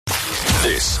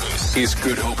This is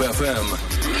Good Hope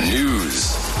FM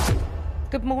News.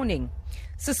 Good morning.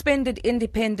 Suspended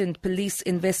Independent Police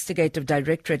Investigative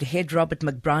Directorate head Robert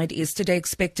McBride is today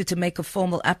expected to make a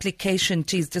formal application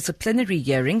to his disciplinary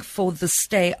hearing for the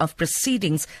stay of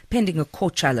proceedings pending a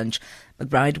court challenge.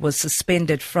 McBride was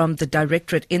suspended from the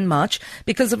Directorate in March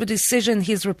because of a decision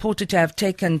he is reported to have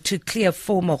taken to clear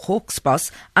former Hawks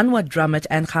boss Anwar Drummond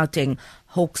and Gauteng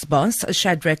Hawks boss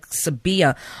Shadrack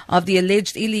Sibiya of the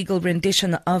alleged illegal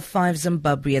rendition of 5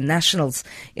 Zimbabwean nationals.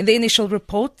 In the initial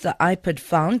report, the IPID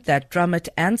found that Drummond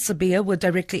and Sibiya were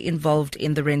directly involved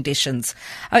in the renditions.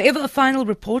 However, a final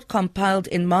report compiled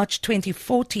in March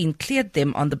 2014 cleared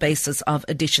them on the basis of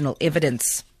additional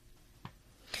evidence.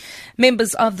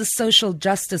 Members of the Social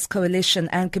Justice Coalition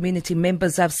and community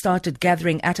members have started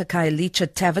gathering at a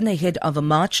Khayelitsha tavern ahead of a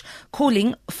march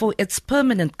calling for its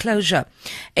permanent closure.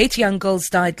 8 young girls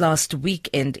died last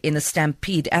weekend in a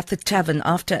stampede at the tavern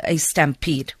after a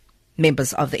stampede.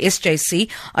 Members of the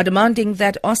SJC are demanding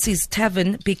that Aussie's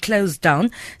tavern be closed down,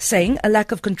 saying a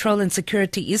lack of control and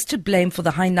security is to blame for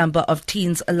the high number of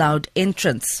teens allowed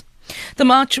entrance. The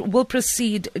march will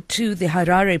proceed to the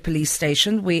Harare police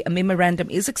station, where a memorandum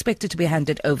is expected to be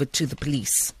handed over to the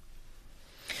police.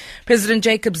 President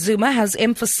Jacob Zuma has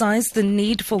emphasized the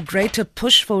need for greater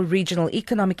push for regional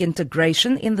economic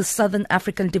integration in the Southern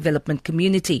African Development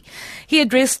Community. He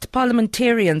addressed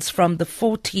parliamentarians from the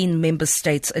 14 member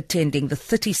states attending the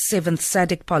 37th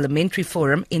SADC Parliamentary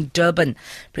Forum in Durban.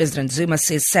 President Zuma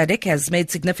says SADC has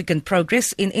made significant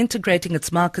progress in integrating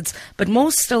its markets, but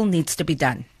more still needs to be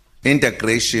done.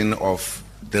 Integration of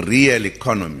the real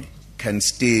economy can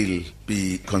still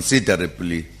be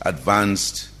considerably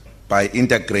advanced by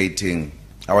integrating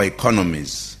our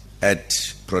economies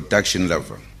at production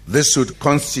level. This should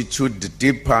constitute the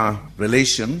deeper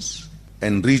relations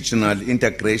and regional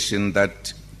integration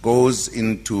that goes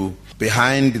into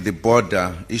behind the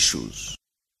border issues.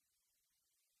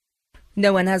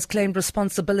 No one has claimed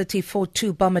responsibility for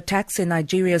 2 bomb attacks in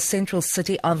Nigeria's central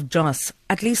city of Jos.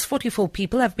 At least 44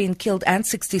 people have been killed and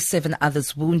 67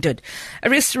 others wounded. A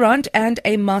restaurant and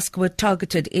a mosque were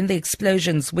targeted in the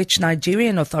explosions, which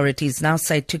Nigerian authorities now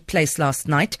say took place last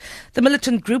night. The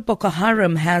militant group Boko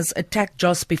Haram has attacked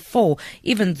Jos before,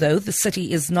 even though the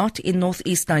city is not in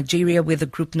northeast Nigeria where the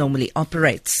group normally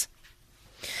operates.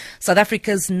 South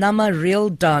Africa's Nama Reel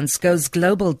dance goes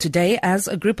global today as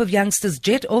a group of youngsters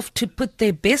jet off to put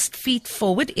their best feet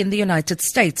forward in the United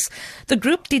States. The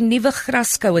group Die Nuwe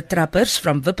Graskoue Trappers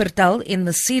from Wuppertal in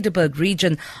the Cederberg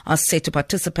region are set to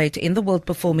participate in the World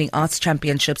Performing Arts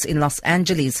Championships in Los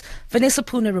Angeles. Vanessa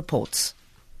Puna reports.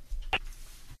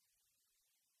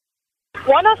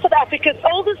 One of South Africa's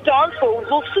oldest dance forms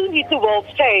will soon hit the world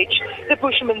stage. The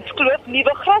Bushman's Kloof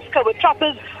Nuwe Graskoue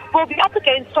Trappers will be up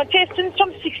against contestants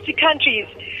from 60 countries.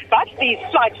 But these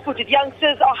flight-footed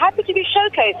youngsters are happy to be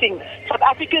showcasing South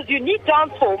Africa's unique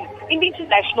dance form in the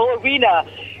international arena.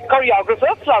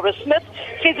 Choreographer Flora Smith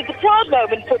says it's a proud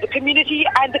moment for the community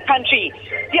and the country.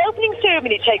 The opening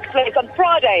ceremony takes place on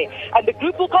Friday and the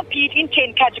group will compete in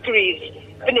 10 categories.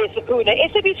 Vanessa Puna,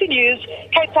 SABC News,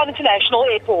 Cape Town International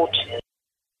Airport.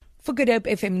 For Good Hope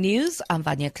FM News, I'm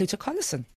Vanya Kluter-Collison.